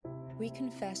We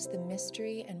confess the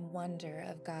mystery and wonder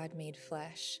of God made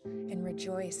flesh and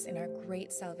rejoice in our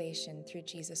great salvation through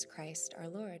Jesus Christ our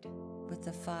Lord. With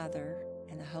the Father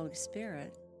and the Holy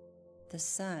Spirit, the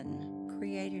Son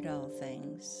created all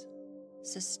things,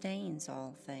 sustains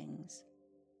all things,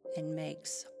 and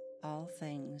makes all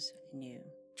things new.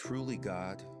 Truly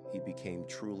God, he became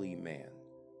truly man,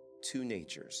 two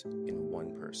natures in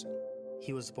one person.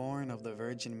 He was born of the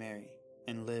Virgin Mary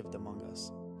and lived among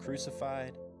us.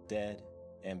 Crucified, dead,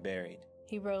 and buried.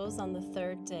 He rose on the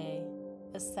third day,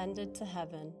 ascended to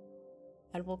heaven,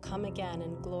 and will come again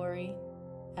in glory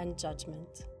and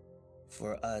judgment.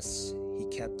 For us, he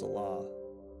kept the law,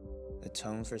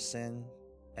 atoned for sin,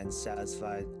 and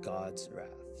satisfied God's wrath.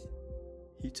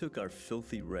 He took our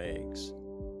filthy rags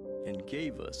and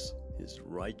gave us his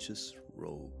righteous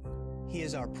robe. He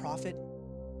is our prophet,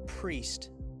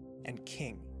 priest, and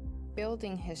king,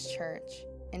 building his church,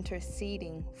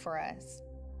 interceding for us,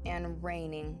 and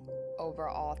reigning over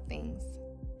all things.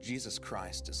 Jesus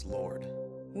Christ is Lord.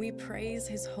 We praise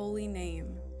his holy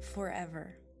name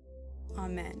forever.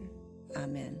 Amen.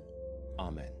 Amen.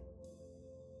 Amen.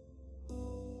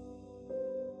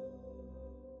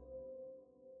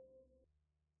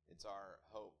 It's our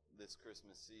hope this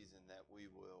Christmas season that we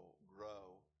will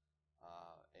grow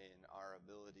in our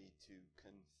ability to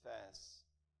confess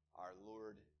our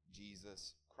Lord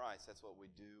Jesus Christ. That's what we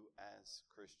do as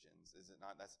Christians, is it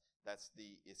not? That's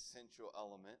the essential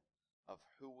element of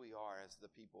who we are as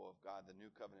the people of God, the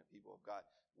new covenant people of God.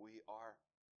 We are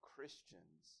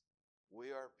Christians.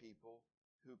 We are people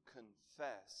who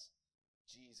confess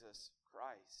Jesus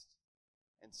Christ.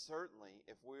 And certainly,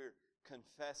 if we're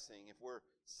confessing, if we're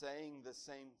saying the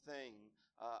same thing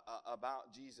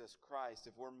about Jesus Christ,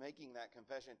 if we're making that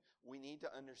confession, we need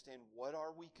to understand, what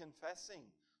are we confessing?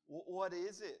 What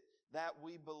is it that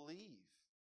we believe?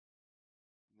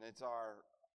 And it's our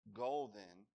goal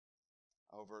then,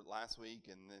 over last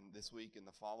week and then this week and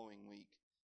the following week,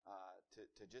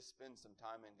 to just spend some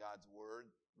time in God's Word,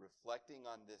 reflecting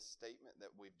on this statement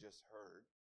that we've just heard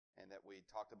and that we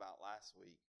talked about last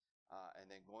week, and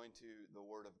then going to the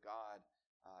Word of God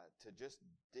to just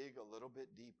dig a little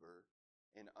bit deeper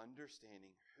in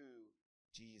understanding who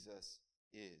Jesus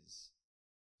is.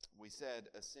 We said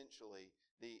essentially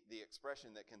the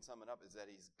expression that can sum it up is that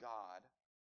he's God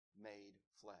made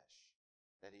flesh,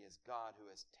 that he is God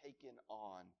who has taken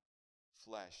on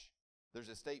flesh. There's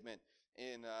a statement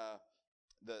in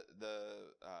the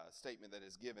statement that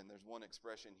is given. There's one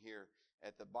expression here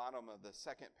at the bottom of the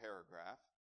second paragraph.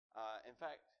 In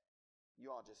fact, you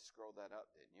all just scrolled that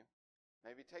up, didn't you?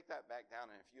 Maybe take that back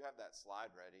down, and if you have that slide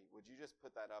ready, would you just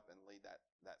put that up and lead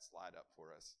that slide up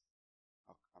for us?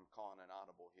 I'm calling an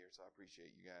audible here, so I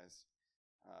appreciate you guys.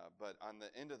 But on the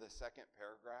end of the second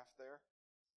paragraph there,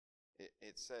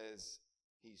 it says,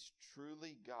 he's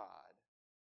truly God,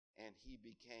 and he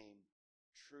became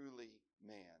truly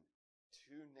man.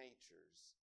 Two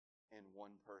natures in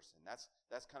one person.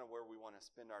 That's kind of where we want to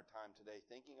spend our time today,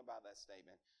 thinking about that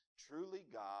statement. Truly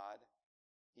God,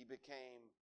 he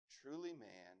became truly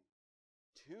man,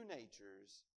 two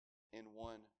natures in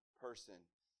one person.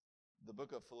 The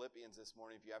book of Philippians this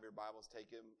morning, if you have your Bibles,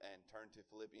 take them and turn to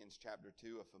Philippians chapter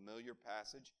 2, a familiar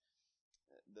passage.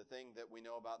 The thing that we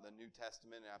know about the New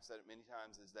Testament, and I've said it many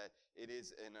times, is that it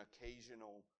is an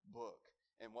occasional book.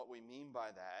 And what we mean by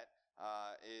that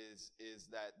is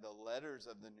that the letters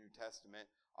of the New Testament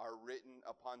are written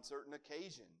upon certain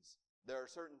occasions. There are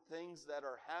certain things that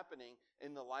are happening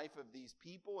in the life of these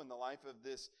people, in the life of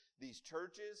these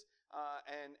churches,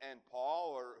 and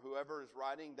Paul or whoever is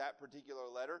writing that particular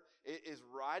letter is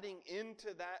writing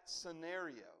into that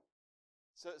scenario.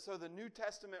 So the New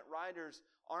Testament writers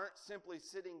aren't simply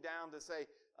sitting down to say,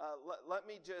 let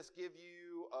me just give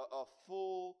you a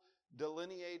full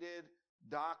delineated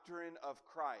doctrine of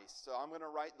Christ. So I'm going to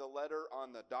write the letter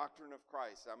on the doctrine of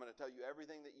Christ. I'm going to tell you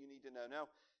everything that you need to know. No,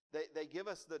 they give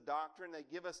us the doctrine, they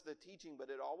give us the teaching, but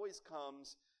it always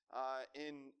comes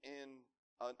in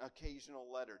an occasional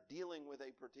letter dealing with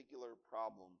a particular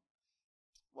problem.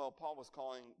 Well, Paul was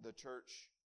calling the church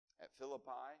at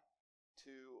Philippi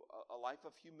to a life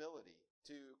of humility,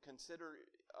 to consider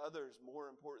others more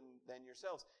important than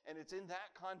yourselves. And it's in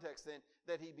that context then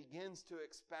that he begins to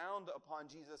expound upon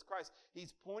Jesus Christ.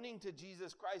 He's pointing to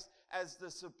Jesus Christ as the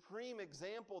supreme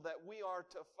example that we are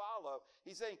to follow.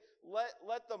 He's saying,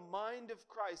 let the mind of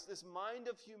Christ, this mind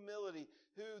of humility,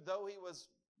 who though he was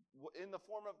in the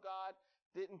form of God,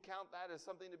 didn't count that as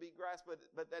something to be grasped,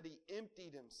 but that he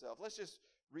emptied himself. Let's just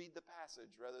read the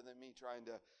passage rather than me trying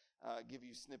to give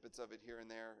you snippets of it here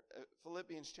and there.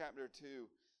 Philippians chapter 2,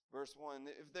 verse 1.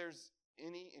 If there's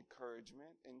any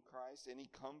encouragement in Christ, any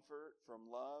comfort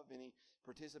from love, any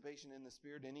participation in the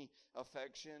Spirit, any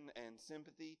affection and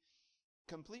sympathy,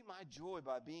 complete my joy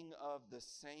by being of the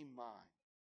same mind,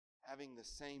 having the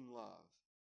same love,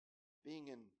 being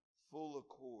in full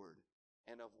accord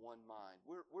and of one mind.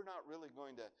 We're not really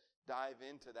going to dive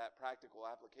into that practical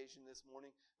application this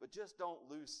morning, but just don't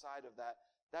lose sight of that.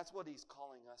 That's what he's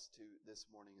calling us to this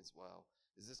morning as well,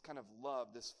 is this kind of love,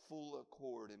 this full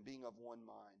accord and being of one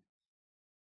mind.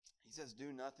 He says,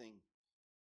 do nothing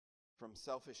from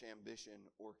selfish ambition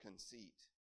or conceit,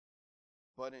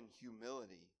 but in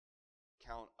humility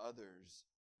count others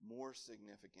more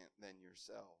significant than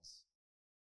yourselves.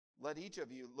 Let each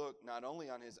of you look not only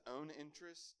on his own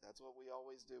interests, that's what we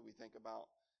always do, we think about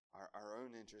our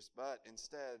own interests, but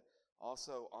instead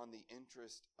also on the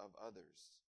interest of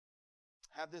others.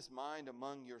 Have this mind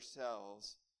among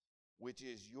yourselves, which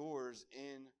is yours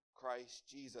in Christ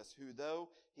Jesus, who though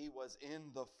he was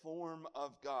in the form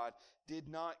of God, did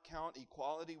not count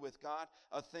equality with God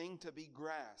a thing to be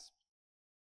grasped,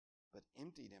 but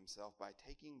emptied himself by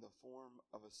taking the form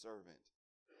of a servant,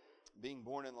 being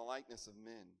born in the likeness of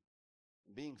men.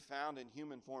 Being found in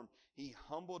human form, he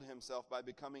humbled himself by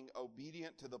becoming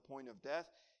obedient to the point of death,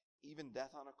 even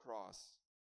death on a cross.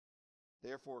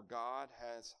 Therefore God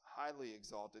has highly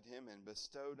exalted him and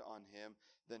bestowed on him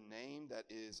the name that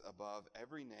is above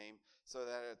every name, so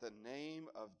that at the name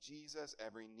of Jesus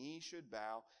every knee should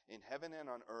bow in heaven and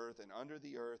on earth and under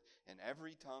the earth, and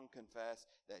every tongue confess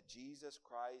that Jesus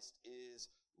Christ is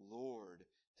Lord,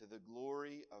 to the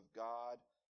glory of God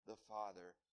the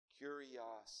Father.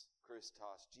 Kyrios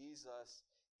Christos. Jesus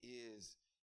is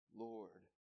Lord.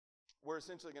 We're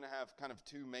essentially going to have kind of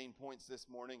two main points this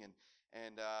morning, and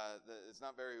it's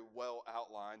not very well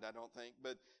outlined, I don't think.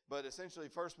 But essentially,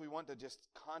 first we want to just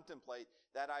contemplate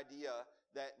that idea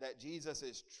that Jesus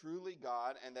is truly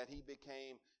God and that he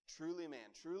became truly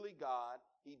man. Truly God,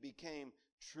 he became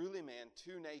truly man,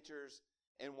 two natures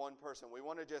in one person. We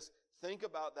want to just think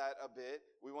about that a bit.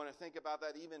 We want to think about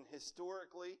that even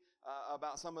historically,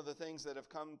 about some of the things that have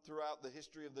come throughout the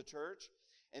history of the church.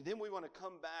 And then we want to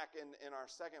come back in our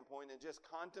second point and just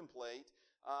contemplate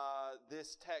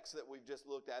this text that we've just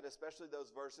looked at, especially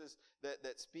those verses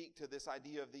that speak to this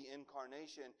idea of the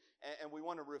incarnation. And we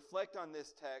want to reflect on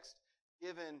this text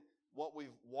given what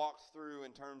we've walked through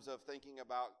in terms of thinking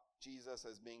about Jesus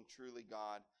as being truly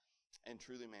God and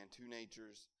truly man, two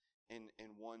natures in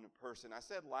one person. I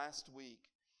said last week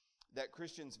that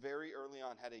Christians very early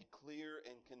on had a clear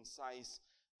and concise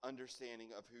understanding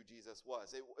of who Jesus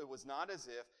was. It was not as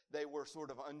if they were sort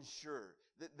of unsure.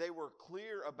 They were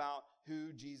clear about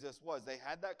who Jesus was. They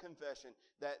had that confession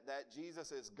that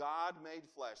Jesus is God made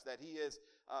flesh, that he is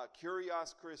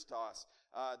Kyrios Christos,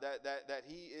 that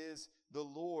he is the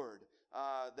Lord,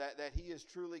 that he is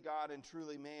truly God and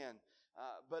truly man.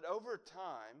 But over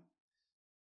time,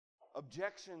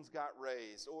 objections got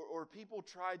raised, or people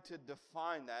tried to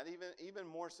define that, even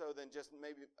more so than just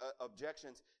maybe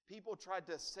objections. People tried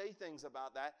to say things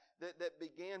about that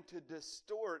began to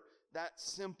distort that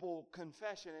simple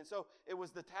confession. And so it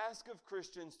was the task of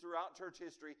Christians throughout church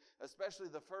history, especially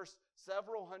the first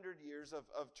several hundred years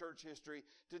of church history,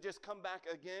 to just come back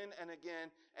again and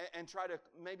again and try to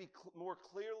maybe more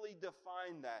clearly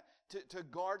define that, to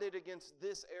guard it against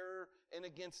this error and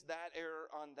against that error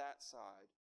on that side.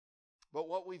 But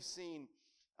what we've seen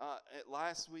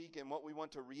last week and what we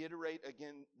want to reiterate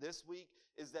again this week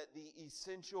is that the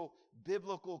essential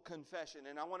biblical confession,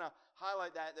 and I want to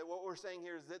highlight that what we're saying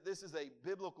here is that this is a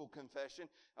biblical confession.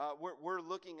 We're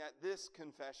looking at this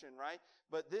confession, right?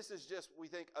 But this is just, we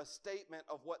think, a statement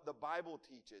of what the Bible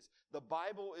teaches. The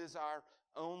Bible is our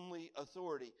only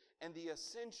authority. And the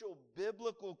essential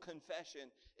biblical confession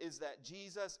is that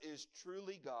Jesus is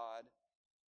truly God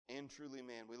and truly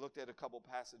man. We looked at a couple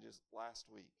passages last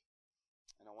week,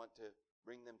 and I want to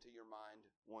bring them to your mind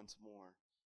once more.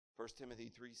 1 Timothy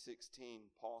 3:16,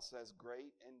 Paul says,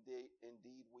 "Great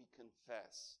indeed we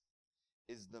confess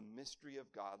is the mystery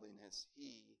of godliness.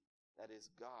 He, that is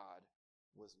God,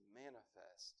 was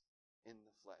manifest in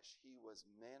the flesh." He was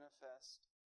manifest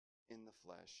in the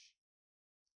flesh.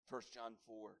 1 John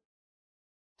 4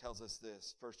 tells us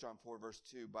this. 1 John 4 verse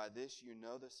 2, "By this you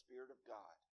know the Spirit of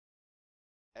God.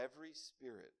 Every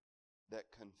spirit that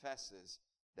confesses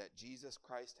that Jesus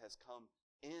Christ has come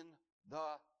in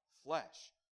the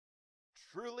flesh,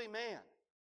 truly man,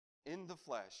 in the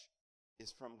flesh,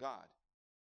 is from God.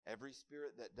 Every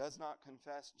spirit that does not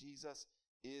confess Jesus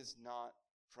is not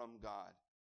from God."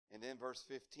 And then verse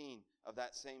 15 of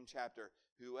that same chapter,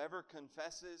 "Whoever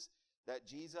confesses that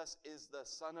Jesus is the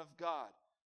Son of God,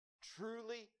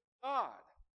 truly God,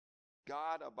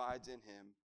 God abides in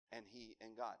him, and He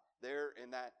and God. There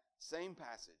in that same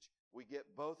passage, we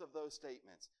get both of those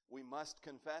statements. We must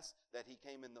confess that He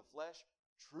came in the flesh,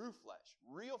 real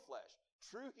flesh,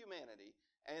 true humanity,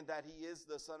 and that He is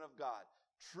the Son of God,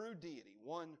 true deity,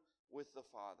 one with the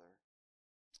Father.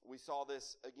 We saw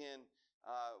this again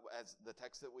as the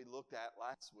text that we looked at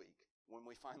last week when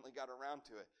we finally got around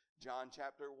to it. John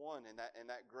chapter 1 and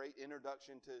that great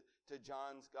introduction to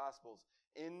John's Gospels.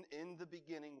 In the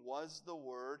beginning was the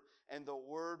Word, and the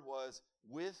Word was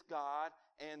with God,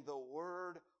 and the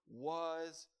Word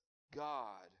was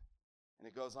God. And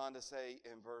it goes on to say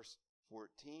in verse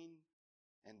 14,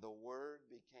 and the Word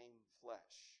became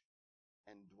flesh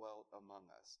and dwelt among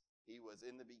us. He was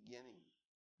in the beginning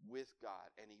with God,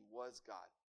 and He was God,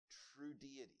 true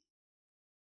deity.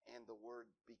 And the Word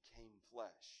became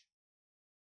flesh,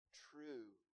 true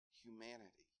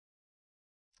humanity.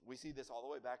 We see this all the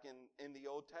way back in the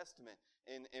Old Testament,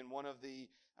 in one of the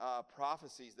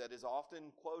prophecies that is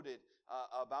often quoted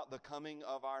about the coming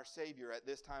of our Savior at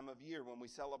this time of year when we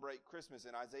celebrate Christmas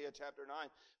in Isaiah chapter 9.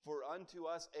 For unto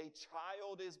us a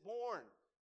child is born,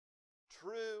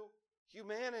 true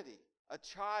humanity. A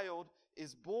child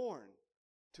is born.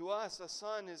 To us a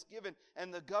son is given,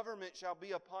 and the government shall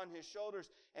be upon his shoulders,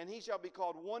 and he shall be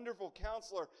called Wonderful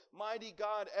Counselor, Mighty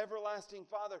God, Everlasting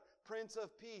Father, Prince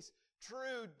of Peace.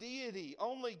 True deity.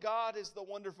 Only God is the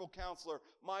Wonderful Counselor,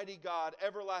 Mighty God,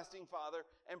 Everlasting Father,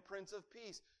 and Prince of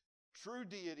Peace. True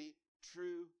deity,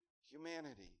 true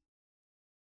humanity.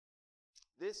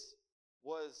 This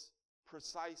was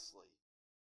precisely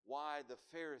why the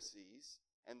Pharisees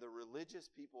and the religious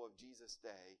people of Jesus'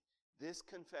 day, this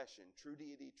confession, true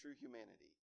deity, true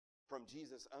humanity, from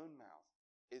Jesus' own mouth,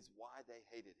 is why they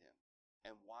hated Him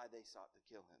and why they sought to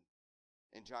kill Him.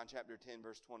 In John chapter 10,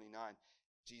 verse 29,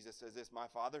 Jesus says this, my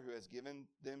Father who has given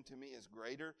them to me is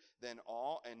greater than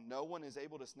all, and no one is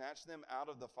able to snatch them out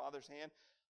of the Father's hand.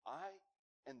 I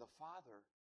and the Father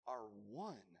are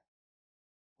one.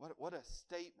 What a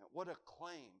statement, what a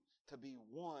claim to be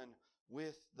one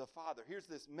with the Father. Here's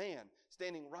this man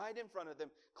standing right in front of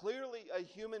them, clearly a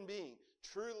human being,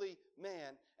 truly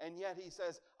man, and yet he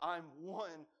says, I'm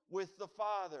one with the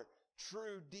Father,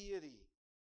 true deity.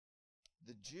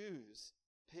 The Jews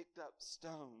picked up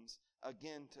stones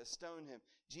again to stone him.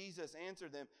 Jesus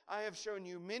answered them, I have shown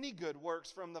you many good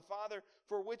works from the Father.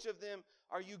 For which of them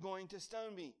are you going to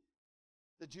stone me?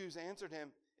 The Jews answered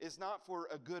him, it's not for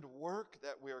a good work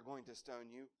that we are going to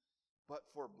stone you, but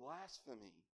for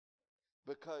blasphemy.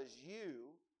 Because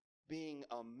you, being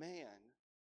a man,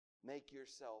 make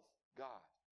yourself God.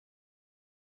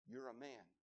 You're a man,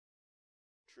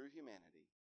 true humanity,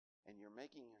 and you're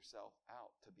making yourself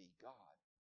out to be God,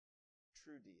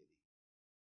 true deity,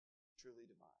 truly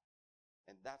divine.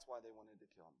 And that's why they wanted to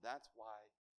kill him. That's why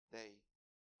they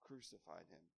crucified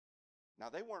him.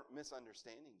 Now, they weren't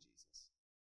misunderstanding Jesus.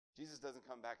 Jesus doesn't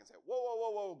come back and say, whoa, whoa,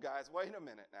 whoa, whoa, guys, wait a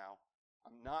minute now.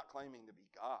 I'm not claiming to be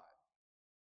God.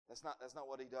 That's not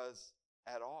what he does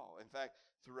at all. In fact,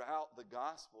 throughout the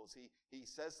Gospels, he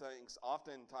says things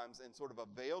oftentimes in sort of a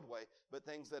veiled way, but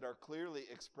things that are clearly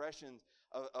expressions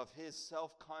of his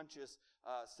self-conscious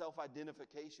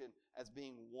self-identification as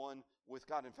being one with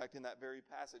God. In fact, in that very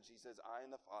passage, he says, I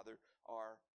and the Father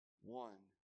are one.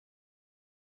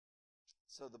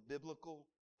 So the biblical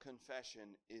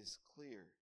confession is clear.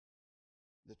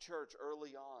 The church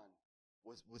early on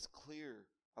was clear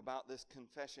about this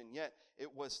confession, yet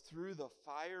it was through the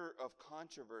fire of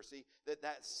controversy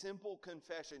that simple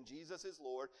confession, Jesus is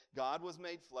Lord, God was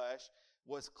made flesh,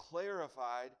 was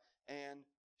clarified and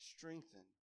strengthened.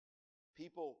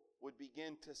 People would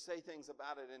begin to say things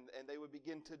about it, and they would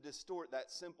begin to distort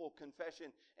that simple confession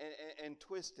and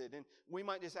twist it. And we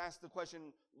might just ask the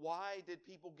question, why did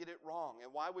people get it wrong?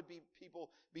 And why would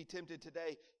people be tempted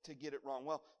today to get it wrong?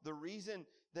 Well, the reason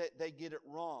that they get it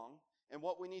wrong, and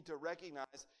what we need to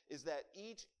recognize, is that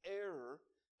each error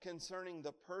concerning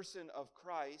the person of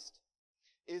Christ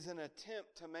is an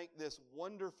attempt to make this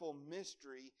wonderful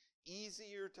mystery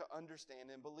easier to understand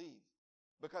and believe.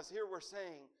 Because here we're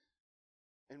saying,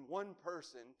 in one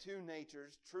person, two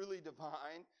natures, truly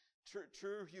divine,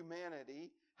 true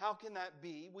humanity. How can that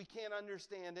be? We can't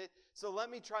understand it. So let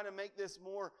me try to make this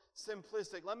more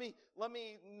simplistic. Let me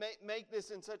make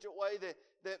this in such a way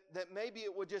that maybe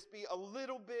it would just be a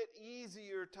little bit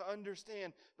easier to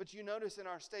understand. But you notice in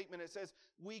our statement it says,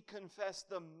 we confess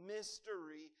the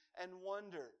mystery and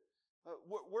wonder.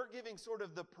 We're giving sort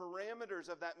of the parameters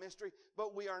of that mystery,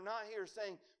 but we are not here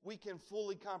saying we can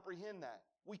fully comprehend that.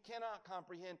 We cannot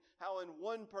comprehend how in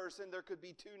one person there could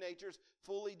be two natures,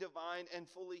 fully divine and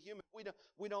fully human.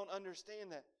 We don't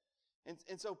understand that.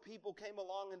 And so people came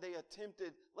along and they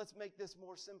attempted, let's make this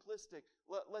more simplistic.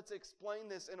 Let's explain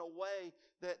this in a way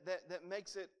that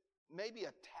makes it maybe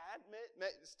a tad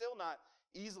bit, still not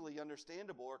easily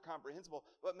understandable or comprehensible,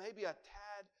 but maybe a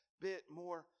tad bit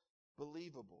more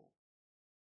believable.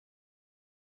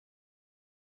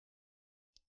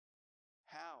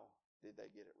 How did they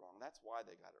get it wrong? That's why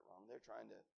they got it wrong. They're trying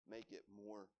to make it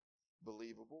more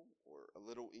believable or a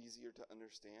little easier to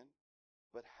understand.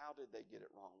 But how did they get it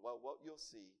wrong? Well, what you'll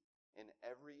see in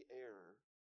every error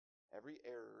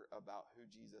about who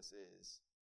Jesus is,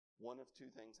 one of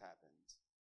two things happens.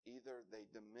 Either they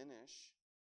diminish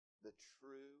the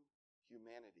true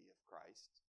humanity of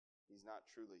Christ. He's not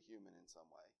truly human in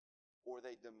some way. Or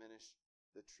they diminish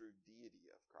the true deity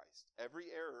of Christ.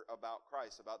 Every error about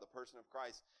Christ, about the person of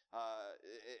Christ,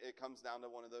 it comes down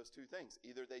to one of those two things.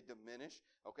 Either they diminish,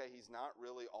 okay, he's not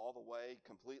really all the way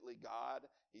completely God.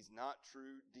 He's not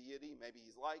true deity. Maybe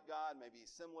he's like God. Maybe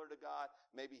he's similar to God.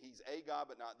 Maybe he's a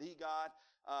God but not the God.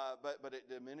 But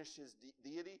it diminished his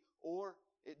deity, or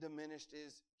it diminished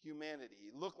his humanity.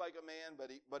 He looked like a man,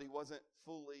 but he wasn't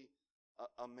fully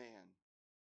a man.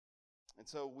 And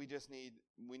so we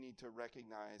need to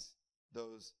recognize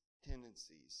those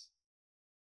tendencies.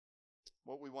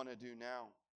 What we want to do now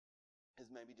is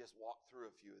maybe just walk through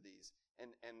a few of these.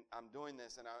 And I'm doing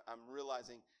this, and I'm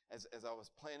realizing as I was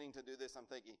planning to do this, I'm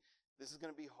thinking, this is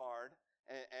going to be hard,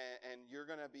 and you're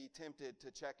going to be tempted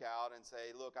to check out and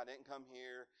say, look, I didn't come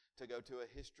here to go to a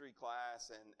history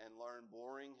class and learn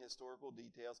boring historical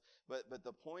details. But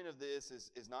the point of this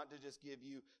is not to just give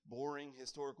you boring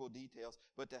historical details,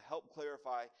 but to help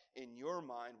clarify in your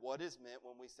mind what is meant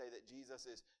when we say that Jesus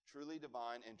is truly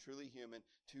divine and truly human,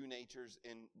 two natures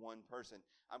in one person.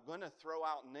 I'm going to throw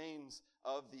out names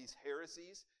of these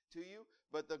heresies to you,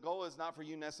 but the goal is not for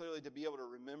you necessarily to be able to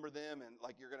remember them and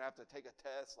like you're going to have to take a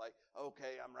test like,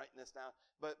 okay, I'm writing this down.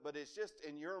 But it's just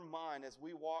in your mind as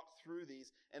we walk through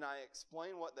these and I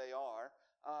explain what they are,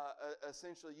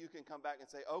 essentially you can come back and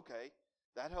say, okay,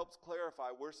 that helps clarify.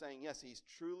 We're saying, yes, he's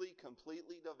truly,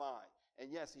 completely divine. And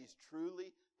yes, he's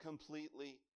truly,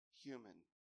 completely human.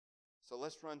 So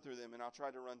let's run through them, and I'll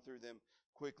try to run through them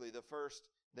quickly. The first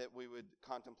that we would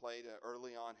contemplate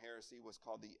early on heresy was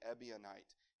called the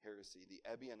Ebionite heresy. The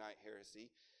Ebionite heresy.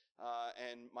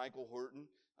 And Michael Horton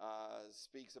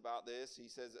speaks about this. He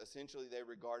says essentially they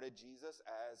regarded Jesus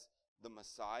as the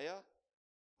Messiah,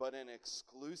 but an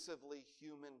exclusively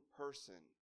human person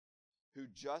who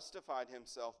justified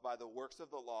himself by the works of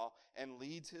the law and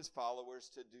leads his followers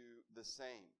to do the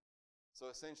same. So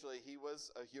essentially he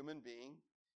was a human being.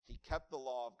 He kept the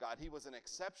law of God. He was an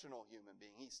exceptional human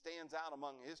being. He stands out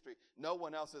among history. No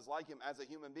one else is like him as a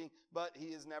human being, but he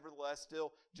is nevertheless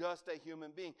still just a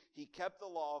human being. He kept the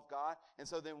law of God, and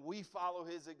so then we follow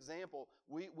his example.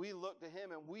 We look to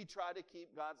him and we try to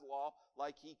keep God's law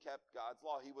like he kept God's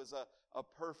law. He was a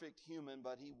perfect human,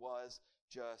 but he was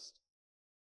just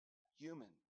human.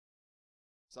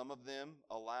 Some of them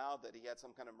allowed that he had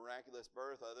some kind of miraculous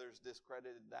birth. Others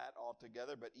discredited that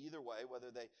altogether. But either way, whether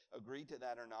they agreed to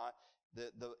that or not,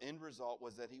 the end result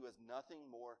was that he was nothing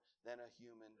more than a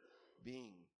human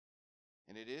being.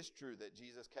 And it is true that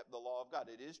Jesus kept the law of God.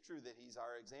 It is true that he's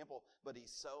our example, but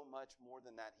he's so much more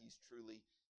than that. He's truly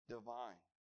divine.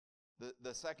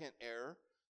 The second error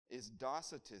is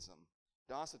Docetism.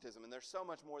 Docetism. And there's so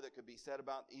much more that could be said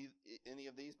about any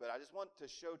of these, but I just want to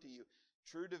show to you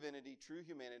true divinity, true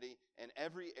humanity, and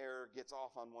every error gets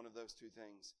off on one of those two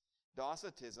things.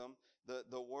 Docetism,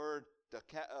 the word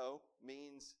dokeo,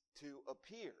 means to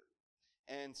appear.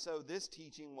 And so this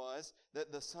teaching was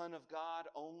that the Son of God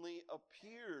only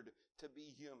appeared to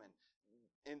be human.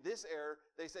 In this error,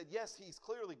 they said, yes, he's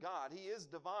clearly God. He is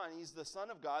divine. He's the Son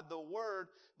of God, the Word.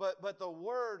 But the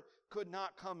Word could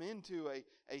not come into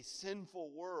a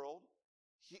sinful world.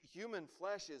 Human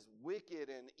flesh is wicked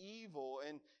and evil,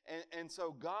 and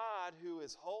so God, who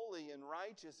is holy and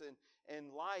righteous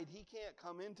and light, he can't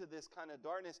come into this kind of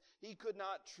darkness. He could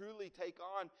not truly take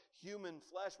on human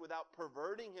flesh without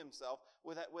perverting himself,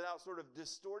 without sort of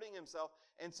distorting himself.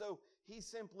 And so he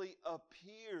simply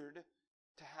appeared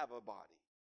to have a body.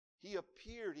 He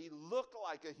appeared, he looked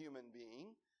like a human being,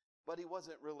 but he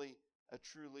wasn't really a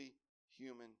truly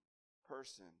human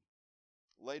person.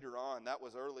 Later on, that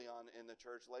was early on in the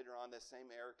church, later on this same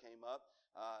error came up.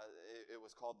 It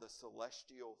was called the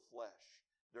celestial flesh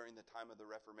during the time of the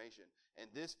Reformation. And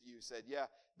this view said, yeah,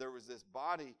 there was this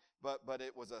body, but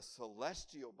it was a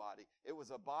celestial body. It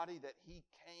was a body that he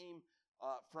came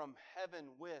from heaven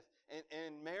with.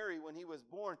 And Mary, when he was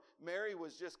born, Mary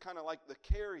was just kind of like the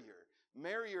carrier.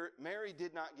 Mary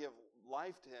did not give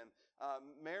life to him.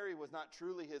 Mary was not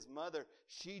truly his mother.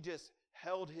 She just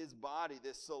held his body,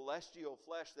 this celestial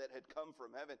flesh that had come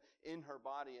from heaven, in her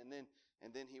body, and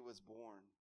then he was born.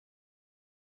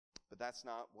 But that's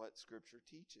not what Scripture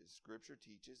teaches. Scripture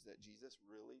teaches that Jesus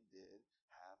really did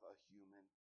have a human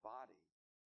body.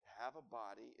 To have a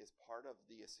body is part of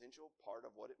the essential part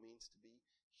of what it means to be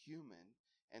human.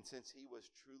 And since he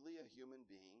was truly a human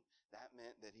being, that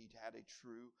meant that he had a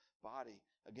true body.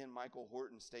 Again, Michael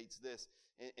Horton states this.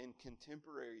 In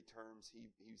contemporary terms,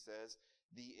 he says,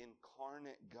 the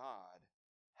incarnate God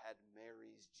had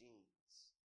Mary's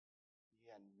genes.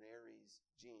 He had Mary's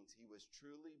genes. He was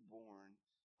truly born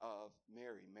of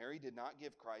Mary. Mary did not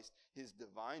give Christ his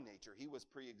divine nature. He was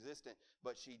pre-existent,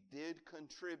 but she did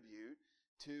contribute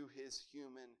to his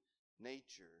human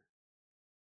nature.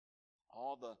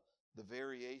 All the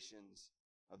variations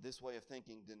of this way of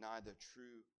thinking deny the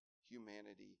true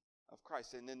humanity of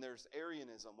Christ. And then there's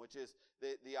Arianism, which is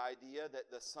the idea that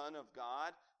the Son of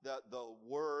God, the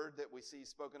Word that we see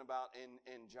spoken about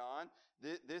in John,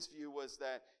 this view was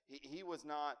that he was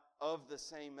not of the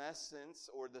same essence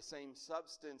or the same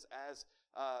substance as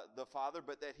the Father,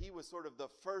 but that he was sort of the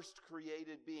first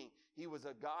created being. He was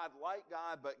a God like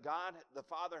God, but God, the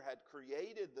Father, had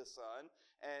created the Son,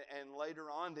 and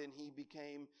later on then he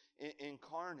became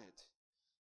incarnate.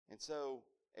 And so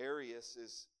Arius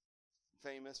is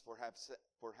famous for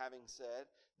having said,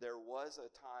 there was a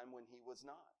time when he was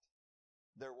not.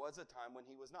 There was a time when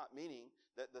he was not, meaning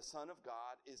that the Son of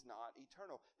God is not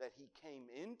eternal, that he came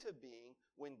into being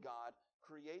when God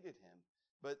created him.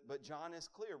 But John is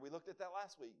clear. We looked at that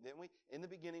last week, didn't we? In the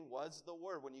beginning was the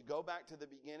Word. When you go back to the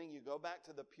beginning, you go back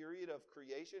to the period of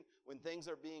creation, when things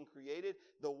are being created,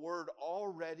 the Word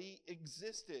already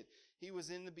existed. He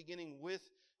was in the beginning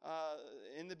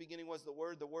in the beginning was the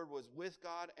Word was with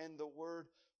God, and the Word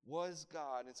was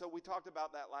God. And so we talked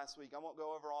about that last week. I won't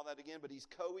go over all that again, but he's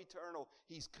co-eternal,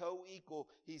 he's co-equal,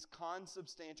 he's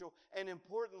consubstantial, and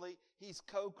importantly, he's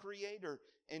co-creator.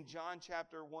 In John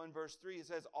chapter 1, verse 3, it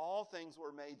says, all things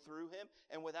were made through him,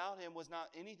 and without him was not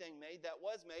anything made that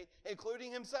was made,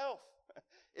 including himself.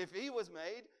 If he was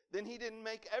made, then he didn't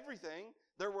make everything.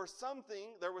 There was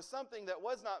something that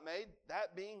was not made,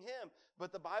 that being him.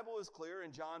 But the Bible is clear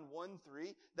in John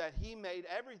 1:3 that he made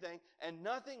everything, and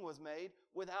nothing was made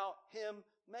without him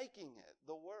making it,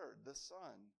 the Word, the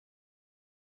Son.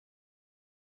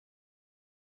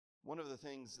 One of the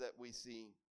things that we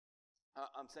see,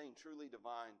 I'm saying truly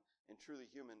divine and truly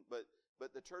human, but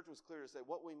the church was clear to say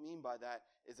what we mean by that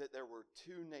is that there were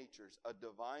two natures, a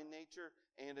divine nature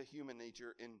and a human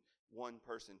nature in one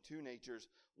person. Two natures,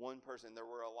 one person. There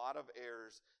were a lot of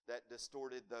errors that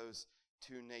distorted those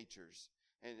two natures.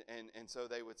 And so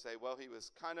they would say, well, he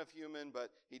was kind of human, but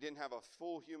he didn't have a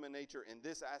full human nature in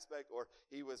this aspect, or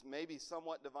he was maybe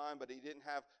somewhat divine, but he didn't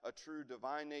have a true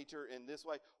divine nature in this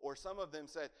way. Or some of them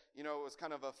said, it was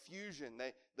kind of a fusion.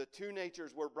 The two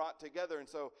natures were brought together, and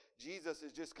so Jesus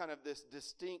is just kind of this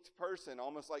distinct person,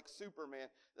 almost like Superman.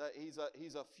 He's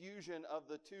a fusion of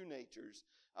the two natures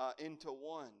into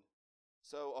one.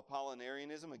 So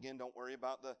Apollinarianism, again, don't worry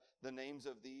about the names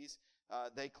of these.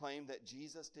 They claim that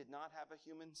Jesus did not have a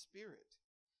human spirit.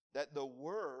 That the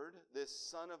Word, this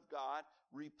Son of God,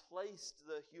 replaced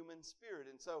the human spirit.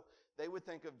 And so they would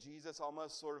think of Jesus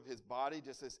almost sort of his body,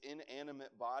 just this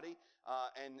inanimate body.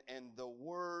 And the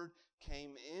Word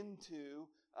came into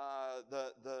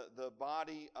the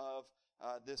body of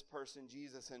this person,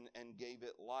 Jesus, and gave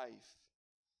it life.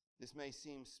 This may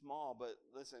seem small, but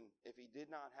listen, if he did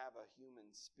not have a human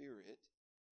spirit,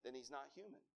 then he's not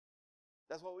human.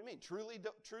 That's what we mean. True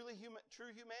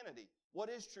humanity. What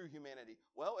is true humanity?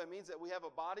 Well, it means that we have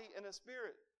a body and a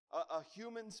spirit, a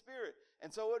human spirit.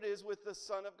 And so it is with the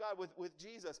Son of God, with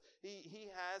Jesus. He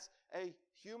has a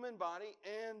human body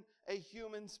and a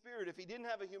human spirit. If he didn't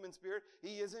have a human spirit,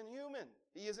 he isn't human.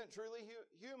 He isn't truly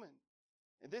human.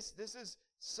 And this is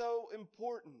so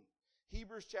important.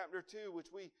 Hebrews chapter 2, which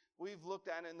we've looked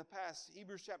at in the past.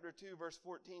 Hebrews chapter 2, verse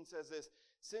 14 says this,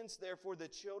 since therefore the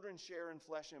children share in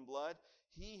flesh and blood,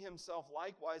 he himself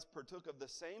likewise partook of the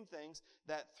same things,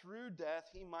 that through death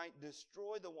he might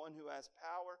destroy the one who has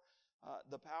power,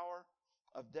 the power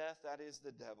of death, that is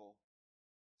the devil.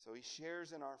 So he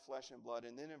shares in our flesh and blood.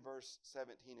 And then in verse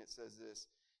 17 it says this,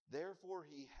 therefore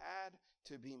he had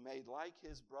to be made like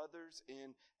his brothers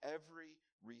in every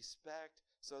respect,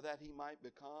 so that he might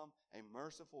become a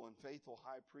merciful and faithful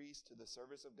high priest to the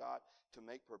service of God, to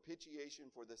make propitiation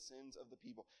for the sins of the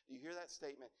people. Do you hear that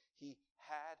statement? He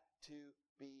had to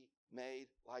be made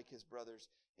like his brothers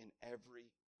in every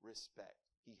respect.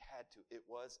 He had to. It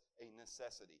was a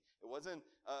necessity. It wasn't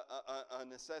a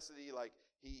necessity like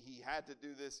he had to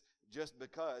do this just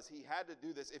because. He had to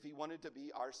do this if he wanted to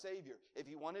be our Savior. If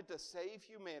he wanted to save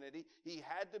humanity, he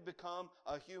had to become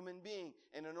a human being.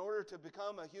 And in order to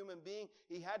become a human being,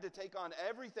 he had to take on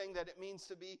everything that it means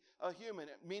to be a human,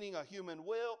 meaning a human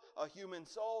will, a human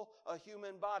soul, a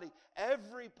human body.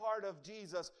 Every part of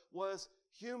Jesus was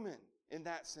human. In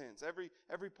that sense,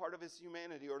 every part of his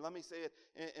humanity, or let me say it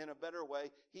in a better way,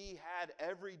 he had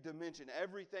every dimension,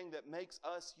 everything that makes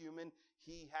us human,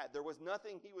 he had. There was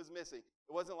nothing he was missing.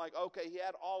 It wasn't like, okay, he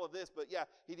had all of this, but yeah,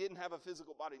 he didn't have a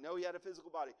physical body. No, he had a physical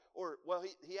body. Or, well,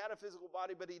 he had a physical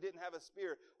body, but he didn't have a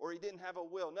spirit, or he didn't have a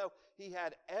will. No, he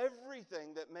had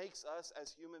everything that makes us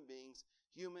as human beings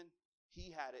human.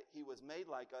 He had it. He was made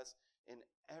like us in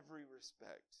every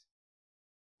respect.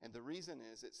 And the reason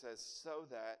is, it says, so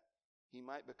that he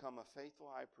might become a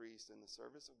faithful high priest in the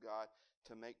service of God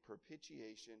to make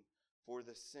propitiation for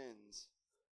the sins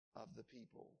of the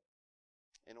people.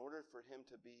 In order for him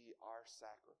to be our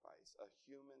sacrifice, a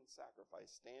human sacrifice,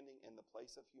 standing in the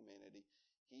place of humanity,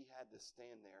 he had to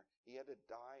stand there. He had to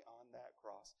die on that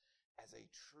cross as a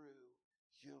true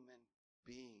human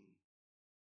being.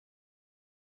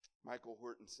 Michael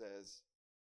Horton says,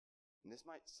 and this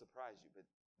might surprise you, but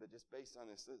just based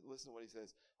on this, listen to what he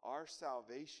says. Our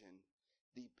salvation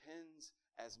depends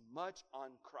as much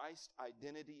on Christ's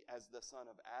identity as the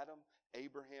son of Adam,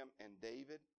 Abraham, and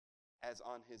David, as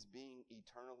on his being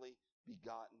eternally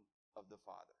begotten of the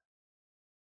Father.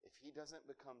 If he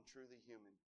doesn't become truly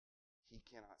human, he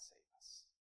cannot save us.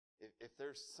 If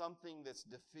there's something that's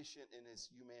deficient in his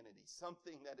humanity,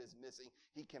 something that is missing,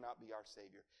 he cannot be our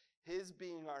Savior. His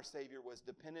being our Savior was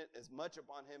dependent as much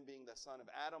upon him being the son of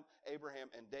Adam,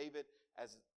 Abraham, and David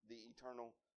as the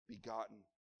eternal begotten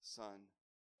Son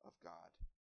of God.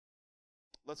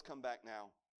 Let's come back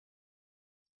now.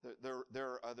 There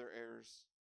are other errors,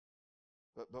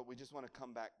 but we just want to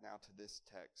come back now to this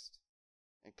text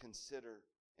and consider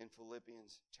in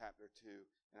Philippians chapter 2.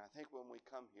 And I think when we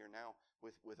come here now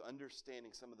with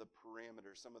understanding some of the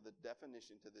parameters, some of the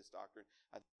definition to this doctrine,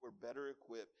 I think we're better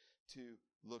equipped to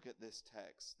look at this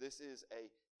text. This is a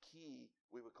key,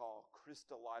 we would call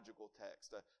Christological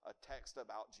text, a text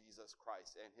about Jesus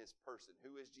Christ and his person.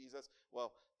 Who is Jesus?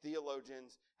 Well,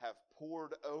 theologians have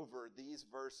pored over these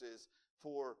verses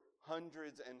for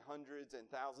hundreds and hundreds and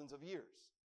thousands of years,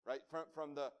 right?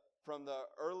 From the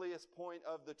earliest point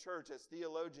of the church, as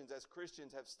theologians, as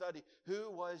Christians have studied,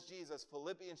 who was Jesus?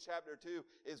 Philippians chapter 2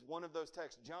 is one of those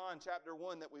texts. John chapter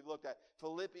 1 that we've looked at.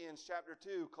 Philippians chapter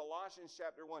 2, Colossians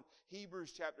chapter 1,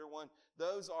 Hebrews chapter 1.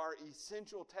 Those are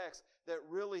essential texts that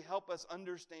really help us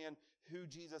understand who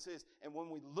Jesus is. And when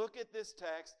we look at this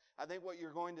text, I think what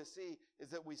you're going to see is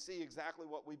that we see exactly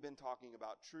what we've been talking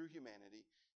about. True humanity,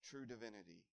 true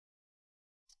divinity.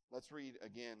 Let's read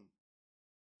again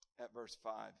at verse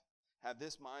 5. Have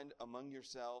this mind among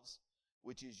yourselves,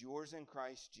 which is yours in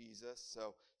Christ Jesus.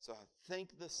 So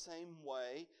think the same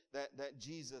way that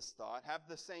Jesus thought. Have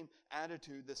the same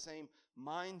attitude, the same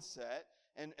mindset.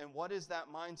 And what is that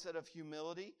mindset of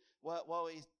humility? Well,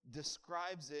 he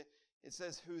describes it. It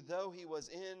says, who though he was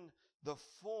in the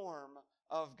form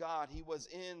of God, he was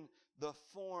in the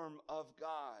form of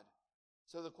God.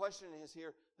 So the question is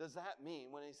here, does that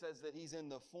mean when he says that he's in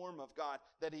the form of God,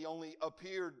 that he only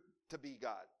appeared to be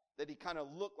God? That he kind of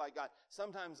looked like God?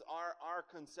 Sometimes our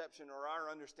conception or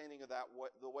our understanding of that,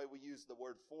 the way we use the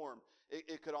word form,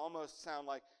 it could almost sound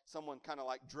like someone kind of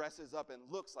like dresses up and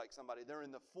looks like somebody. They're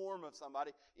in the form of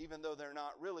somebody, even though they're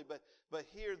not really. But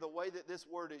here, the way that this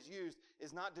word is used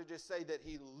is not to just say that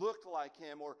he looked like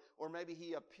him or maybe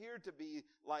he appeared to be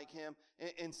like him.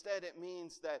 Instead, it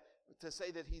means that to say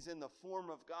that he's in the form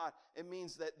of God, it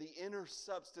means that the inner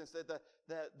substance, that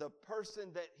the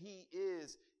person that he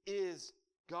is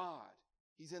God.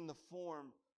 He's in the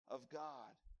form of God.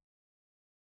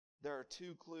 There are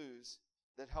two clues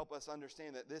that help us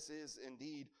understand that this is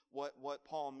indeed what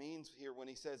Paul means here when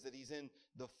he says that he's in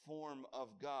the form of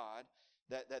God,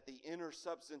 that the inner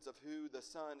substance of who the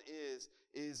Son is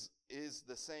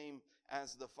the same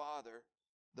as the Father.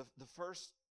 The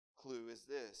first clue is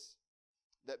this,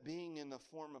 that being in the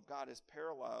form of God is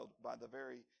paralleled by the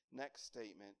very next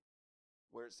statement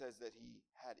where it says that he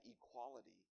had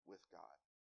equality with God.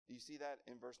 Do you see that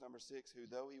in verse number 6? Who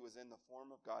though he was in the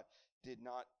form of God, did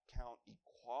not count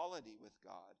equality with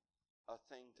God a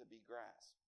thing to be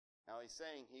grasped. Now he's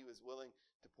saying he was willing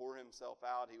to pour himself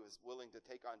out. He was willing to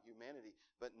take on humanity.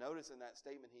 But notice in that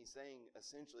statement he's saying,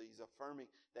 essentially, he's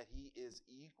affirming that he is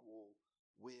equal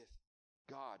with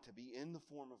God. To be in the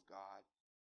form of God,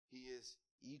 he is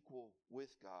equal with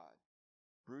God.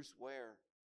 Bruce Ware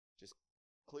just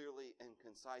clearly and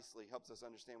concisely helps us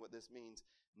understand what this means.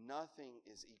 Nothing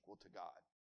is equal to God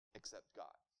except God.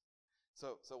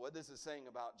 So what this is saying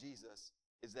about Jesus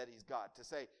is that he's God. To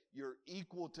say you're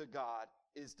equal to God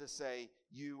is to say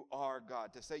you are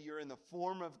God. To say you're in the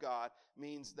form of God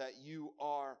means that you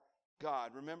are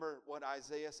God. Remember what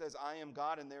Isaiah says, I am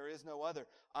God and there is no other.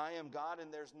 I am God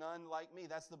and there's none like me.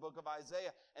 That's the book of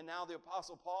Isaiah. And now the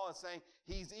Apostle Paul is saying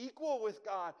he's equal with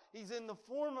God. He's in the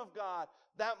form of God.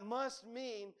 That must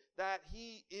mean that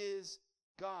he is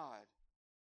God.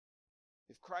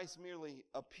 If Christ merely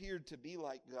appeared to be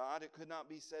like God, it could not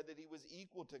be said that he was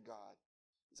equal to God.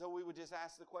 So we would just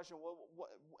ask the question,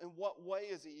 in what way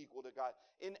is he equal to God?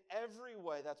 In every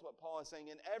way, that's what Paul is saying.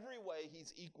 In every way,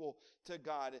 he's equal to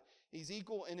God. He's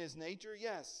equal in his nature,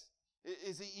 yes.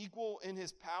 Is he equal in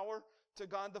his power to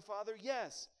God the Father?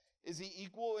 Yes. Is he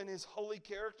equal in his holy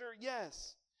character?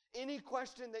 Yes. Any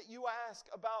question that you ask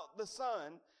about the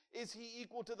Son, is he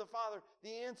equal to the Father?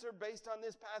 The answer based on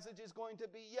this passage is going to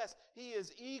be yes. He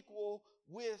is equal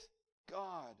with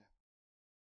God.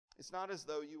 It's not as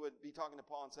though you would be talking to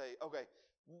Paul and say, okay,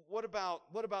 what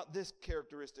about this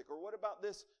characteristic? Or what about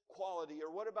this quality?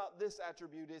 Or what about this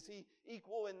attribute? Is he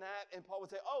equal in that? And Paul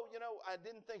would say, oh, I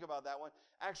didn't think about that one.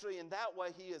 Actually, in that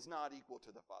way, he is not equal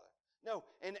to the Father. No,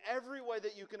 in every way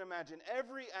that you can imagine,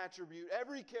 every attribute,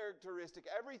 every characteristic,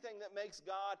 everything that makes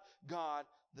God, God,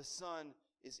 the Son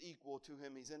is equal to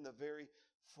him. He's in the very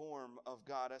form of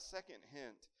God. A second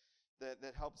hint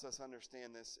that helps us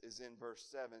understand this is in verse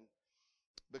 7.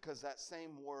 Because that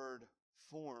same word,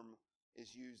 form,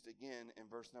 is used again in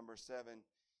verse number 7.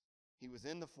 He was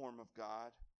in the form of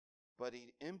God, but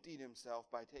he emptied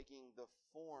himself by taking the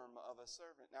form of a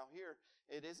servant. Now here,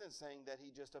 it isn't saying that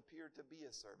he just appeared to be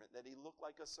a servant, that he looked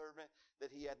like a servant,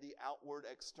 that he had the outward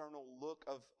external look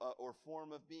of or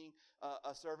form of being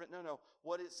a servant. No.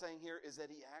 What it's saying here is that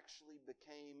he actually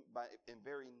became, in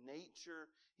very nature,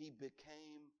 he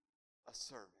became a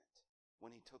servant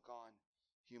when he took on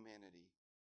humanity.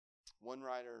 One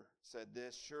writer said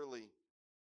this, surely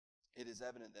it is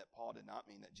evident that Paul did not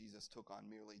mean that Jesus took on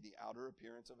merely the outer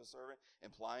appearance of a servant,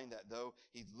 implying that though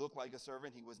he looked like a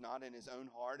servant, he was not in his own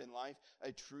heart and life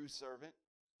a true servant.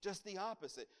 Just the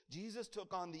opposite. Jesus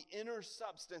took on the inner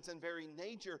substance and very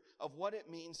nature of what it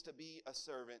means to be a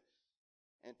servant,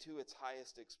 and to its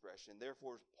highest expression.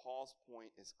 Therefore, Paul's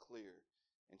point is clear.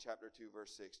 In chapter 2,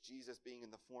 verse 6, Jesus, being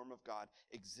in the form of God,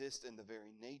 exists in the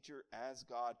very nature as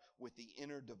God with the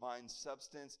inner divine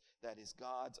substance that is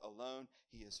God's alone.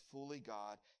 He is fully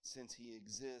God since he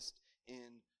exists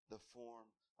in the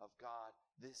form of God.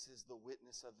 This is the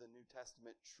witness of the New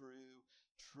Testament,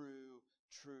 true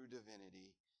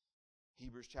divinity.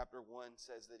 Hebrews chapter 1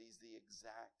 says that he's the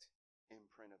exact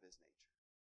imprint of his nature.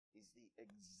 He's the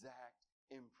exact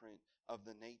imprint of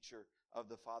the nature of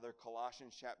the Father.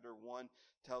 Colossians chapter 1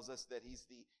 tells us that he's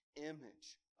the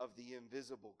image of the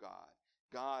invisible God.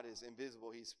 God is invisible.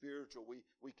 He's spiritual.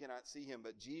 We cannot see him,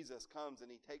 but Jesus comes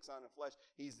and he takes on a flesh.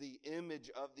 He's the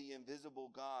image of the invisible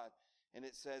God. And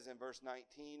it says in verse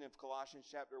 19 of Colossians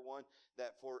chapter 1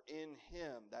 that for in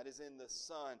him, that is in the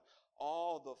Son,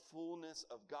 all the fullness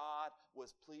of God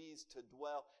was pleased to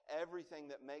dwell. Everything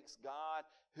that makes God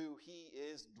who he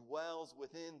is dwells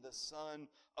within the Son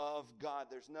of God.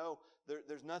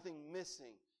 There's nothing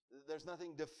missing. There's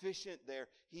nothing deficient there.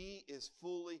 He is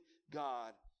fully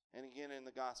God. And again, in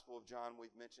the Gospel of John,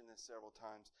 we've mentioned this several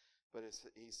times, but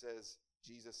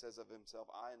Jesus says of himself,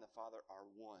 I and the Father are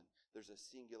one. There's a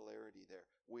singularity there.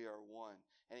 We are one.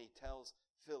 And he tells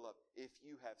Philip, if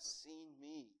you have seen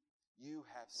me, you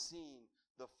have seen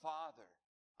the Father.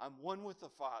 I'm one with the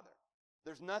Father.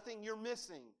 There's nothing you're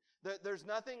missing. There's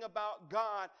nothing about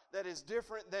God that is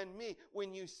different than me.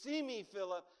 When you see me,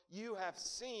 Philip, you have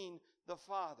seen the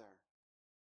Father.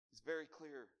 He's very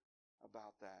clear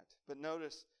about that. But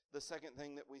notice the second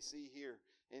thing that we see here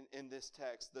in this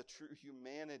text, the true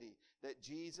humanity, that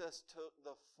Jesus took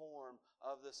the form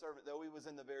of the servant. Though he was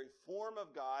in the very form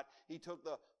of God, he took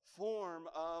the form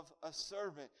of a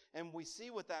servant. And we see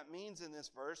what that means in this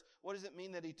verse. What does it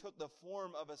mean that he took the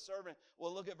form of a servant?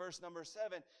 Well, look at verse number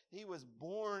 7. He was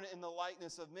born in the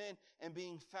likeness of men and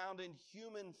being found in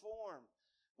human form.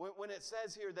 When it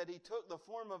says here that he took the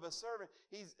form of a servant,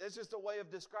 it's just a way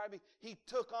of describing he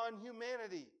took on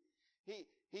humanity.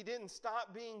 He didn't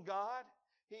stop being God.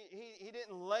 He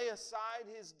didn't lay aside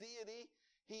his deity.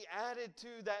 He added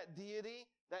to that deity,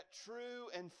 that true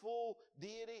and full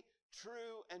deity,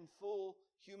 true and full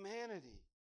humanity.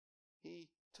 He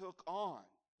took on.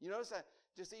 You notice that,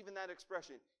 just even that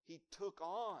expression, he took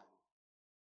on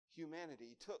humanity.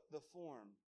 He took the form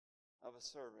of a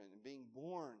servant and being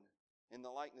born in the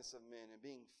likeness of men and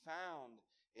being found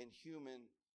in human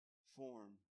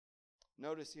form.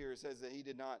 Notice here it says that he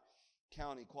did not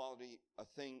count equality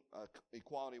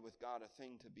with God a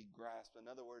thing to be grasped. In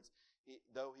other words,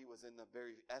 though he was in the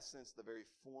very essence, the very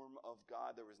form of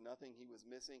God, there was nothing he was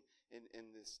missing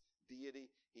in this deity.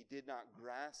 He did not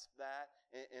grasp that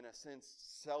in a sense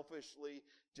selfishly,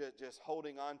 just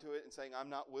holding on to it and saying, I'm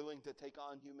not willing to take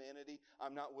on humanity.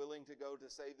 I'm not willing to go to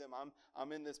save them.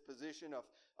 I'm in this position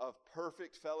of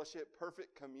perfect fellowship,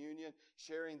 perfect communion,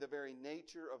 sharing the very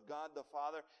nature of God the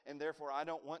Father, and therefore I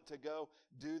don't want to go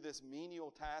do this menial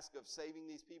task of saving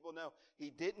these people. No, he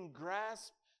didn't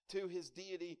grasp to his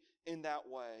deity in that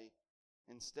way.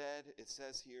 Instead, it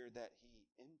says here that he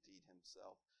emptied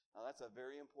himself. Now, that's a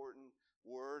very important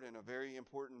word and a very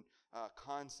important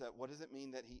concept. What does it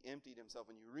mean that he emptied himself?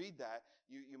 When you read that,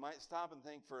 you might stop and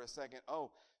think for a second,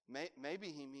 maybe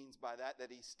he means by that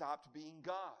he stopped being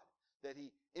God, that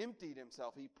he emptied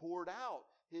himself. He poured out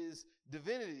his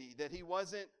divinity, that he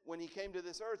wasn't, when he came to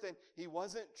this earth, and he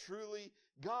wasn't truly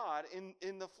God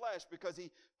in the flesh because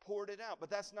he poured it out. But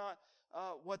that's not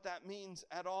what that means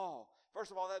at all. First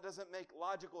of all, that doesn't make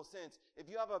logical sense. If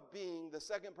you have a being, the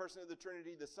second person of the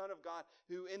Trinity, the Son of God,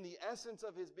 who in the essence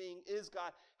of his being is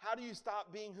God, how do you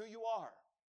stop being who you are?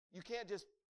 You can't just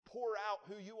pour out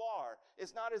who you are.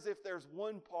 It's not as if there's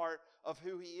one part of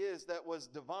who he is that was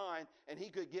divine and he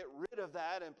could get rid of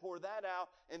that and pour that out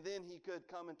and then he could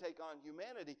come and take on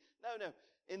humanity. No.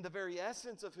 In the very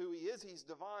essence of who he is, he's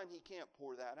divine. He can't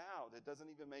pour that out. It doesn't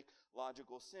even make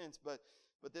logical sense. But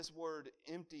this word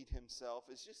emptied himself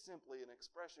is just simply an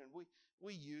expression.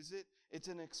 We use it. It's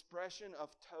an expression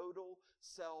of total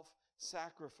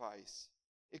self-sacrifice.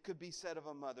 It could be said of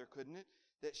a mother, couldn't it?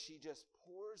 That she just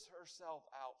pours herself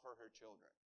out for her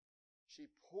children. She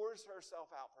pours herself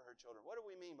out for her children. What do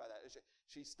we mean by that?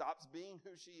 She stops being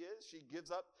who she is? She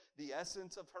gives up the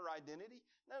essence of her identity?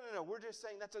 No. We're just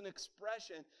saying that's an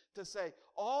expression to say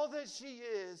all that she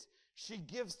is, she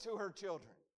gives to her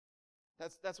children.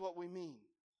 That's what we mean.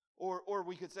 Or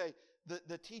we could say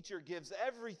the teacher gives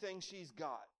everything she's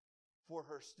got for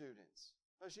her students.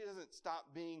 No, she doesn't stop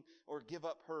being or give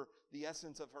up the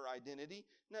essence of her identity.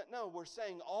 No, we're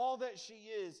saying all that she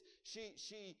is,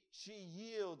 she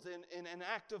yields in an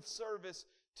act of service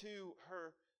to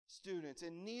her students.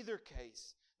 In neither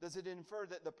case does it infer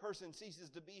that the person ceases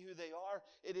to be who they are.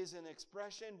 It is an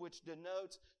expression which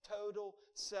denotes total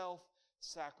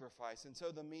self-sacrifice. And so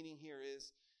the meaning here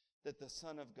is that the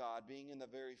Son of God, being in the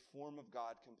very form of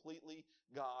God, completely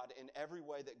God, in every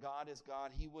way that God is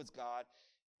God, he was God.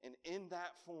 And in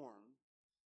that form,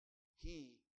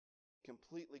 he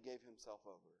completely gave himself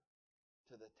over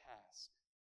to the task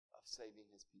of saving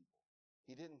his people.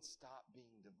 He didn't stop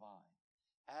being divine.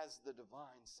 As the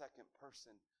divine second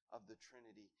person of the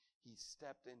Trinity, he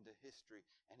stepped into history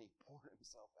and he poured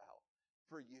himself out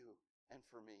for you and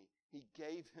for me. He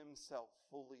gave himself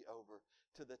fully over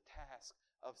to the task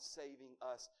of saving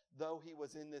us. Though he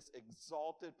was in this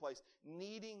exalted place,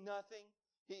 needing nothing,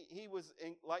 he was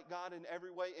like God in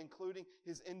every way, including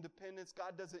his independence.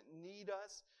 God doesn't need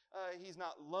us. He's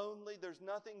not lonely. There's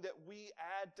nothing that we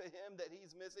add to him that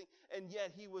he's missing. And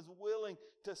yet he was willing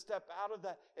to step out of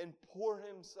that and pour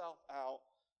himself out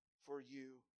for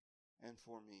you and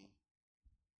for me.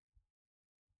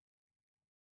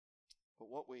 But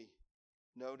what we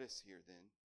notice here then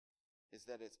is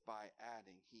that it's by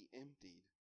adding. He emptied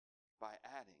by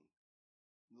adding.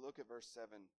 Look at verse 7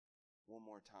 one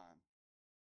more time.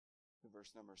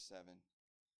 Verse number 7.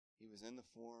 He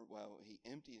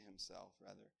emptied himself,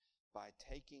 by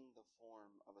taking the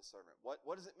form of a servant. What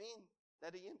does it mean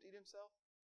that he emptied himself?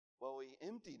 Well, he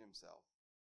emptied himself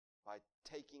by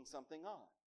taking something on.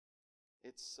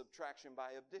 It's subtraction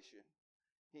by addition.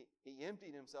 He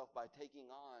emptied himself by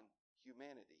taking on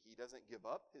humanity. He doesn't give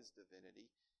up his divinity.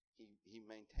 He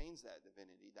maintains that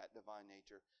divinity, that divine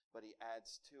nature, but he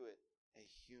adds to it a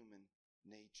human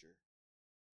nature.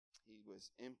 He was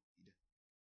emptied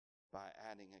by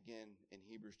adding. Again, in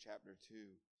Hebrews chapter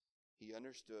 2, he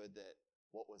understood that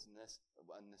what was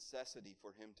a necessity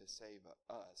for him to save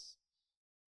us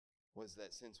was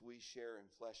that since we share in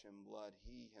flesh and blood,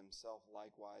 he himself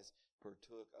likewise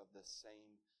partook of the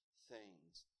same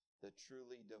things. The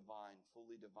truly divine,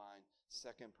 fully divine,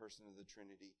 second person of the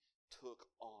Trinity took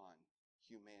on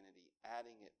humanity,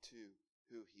 adding it to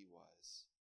who he was.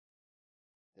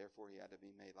 Therefore, he had to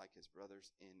be made like his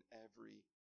brothers in every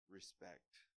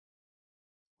respect.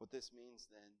 What this means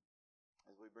then,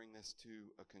 as we bring this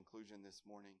to a conclusion this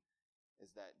morning,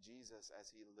 is that Jesus,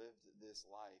 as he lived this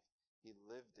life, he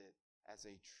lived it as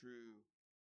a true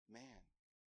man.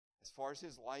 As far as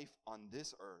his life on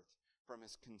this earth, from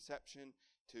his conception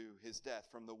to his death,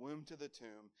 from the womb to the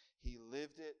tomb. He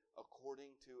lived it according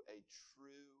to a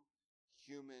true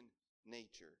human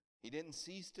nature. He didn't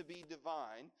cease to be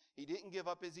divine. He didn't give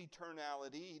up his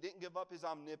eternality. He didn't give up his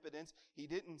omnipotence. He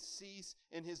didn't cease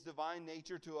in his divine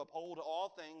nature to uphold all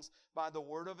things by the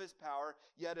word of his power.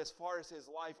 Yet as far as his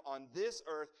life on this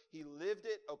earth, he lived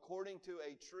it according to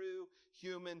a true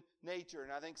human nature.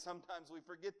 And I think sometimes we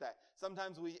forget that.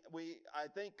 Sometimes we I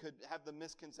think, could have the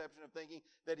misconception of thinking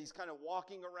that he's kind of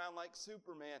walking around like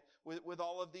Superman with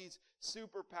all of these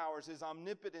superpowers, his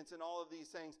omnipotence and all of these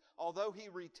things. Although he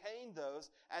retained those,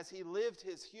 as he lived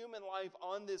his human life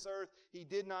on this earth, he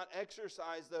did not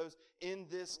exercise those in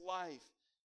this life.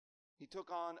 He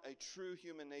took on a true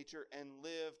human nature and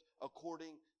lived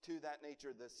according to that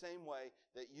nature. The same way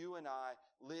that you and I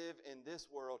live in this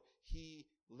world, he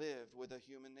lived with a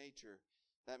human nature.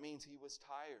 That means he was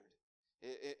tired.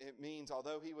 It means,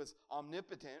 although he was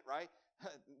omnipotent, right?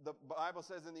 The Bible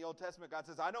says in the Old Testament, God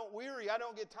says, I don't weary, I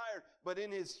don't get tired. But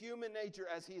in his human nature,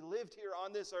 as he lived here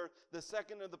on this earth, the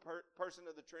second of the person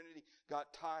of the Trinity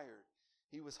got tired.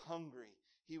 He was hungry.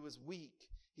 He was weak.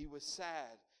 He was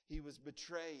sad. He was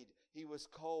betrayed. He was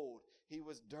cold. He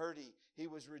was dirty. He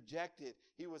was rejected.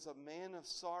 He was a man of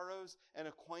sorrows and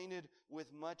acquainted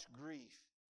with much grief.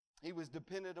 He was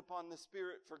dependent upon the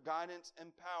Spirit for guidance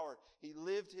and power. He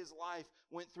lived his life,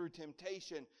 went through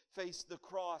temptation, faced the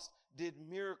cross, did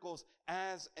miracles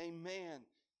as a man.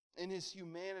 In his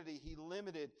humanity, he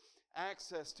limited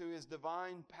access to his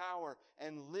divine power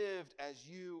and lived as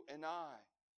you and I.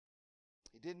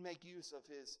 He didn't make use of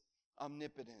his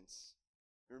omnipotence.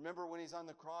 Remember when he's on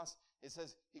the cross, it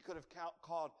says he could have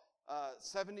called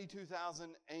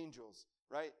 72,000 angels,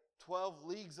 right? 12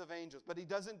 leagues of angels. But he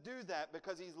doesn't do that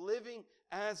because he's living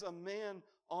as a man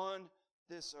on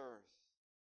this earth.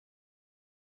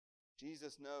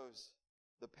 Jesus knows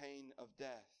the pain of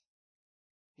death.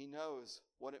 He knows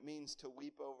what it means to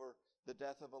weep over the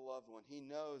death of a loved one. He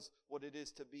knows what it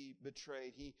is to be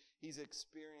betrayed. He's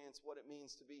experienced what it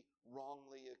means to be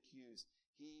wrongly accused.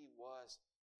 He was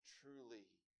truly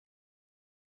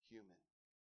human.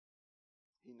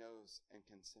 He knows and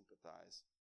can sympathize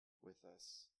with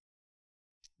us.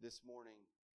 This morning,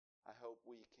 I hope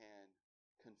we can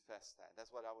confess that.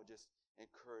 That's what I would just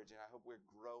encourage, and I hope we're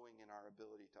growing in our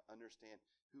ability to understand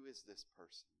who is this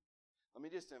person. Let me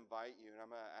just invite you, and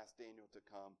I'm going to ask Daniel to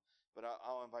come, but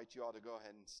I'll invite you all to go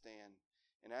ahead and stand.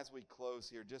 And as we close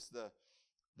here, just the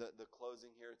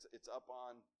closing here, it's up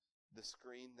on the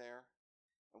screen there.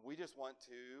 And we just want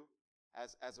to,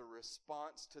 as a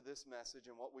response to this message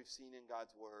and what we've seen in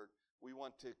God's Word, we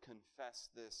want to confess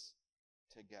this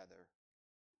together.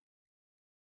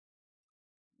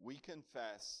 We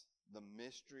confess the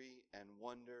mystery and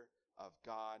wonder of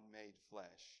God made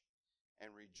flesh and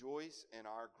rejoice in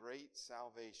our great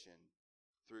salvation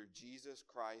through Jesus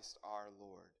Christ our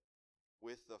Lord.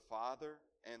 With the Father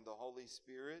and the Holy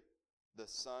Spirit, the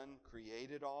Son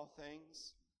created all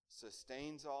things,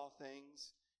 sustains all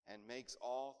things, and makes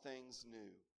all things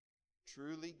new.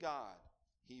 Truly God,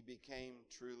 he became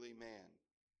truly man,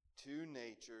 two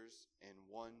natures in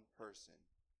one person.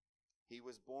 He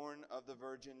was born of the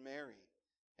Virgin Mary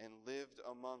and lived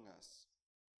among us,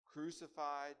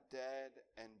 crucified, dead,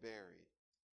 and buried.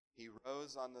 He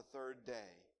rose on the third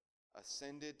day,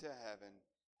 ascended to heaven,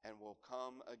 and will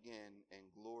come again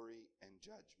in glory and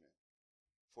judgment.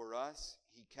 For us,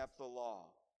 he kept the law,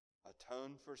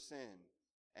 atoned for sin,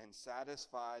 and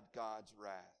satisfied God's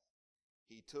wrath.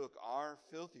 He took our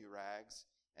filthy rags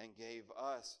and gave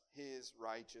us his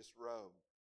righteous robe.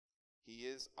 He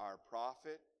is our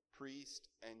prophet, priest,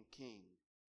 and king,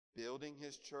 building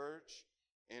his church,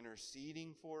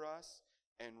 interceding for us,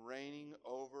 and reigning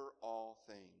over all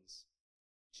things.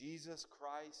 Jesus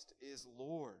Christ is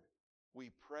Lord.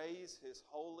 We praise his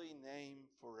holy name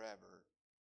forever.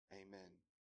 Amen.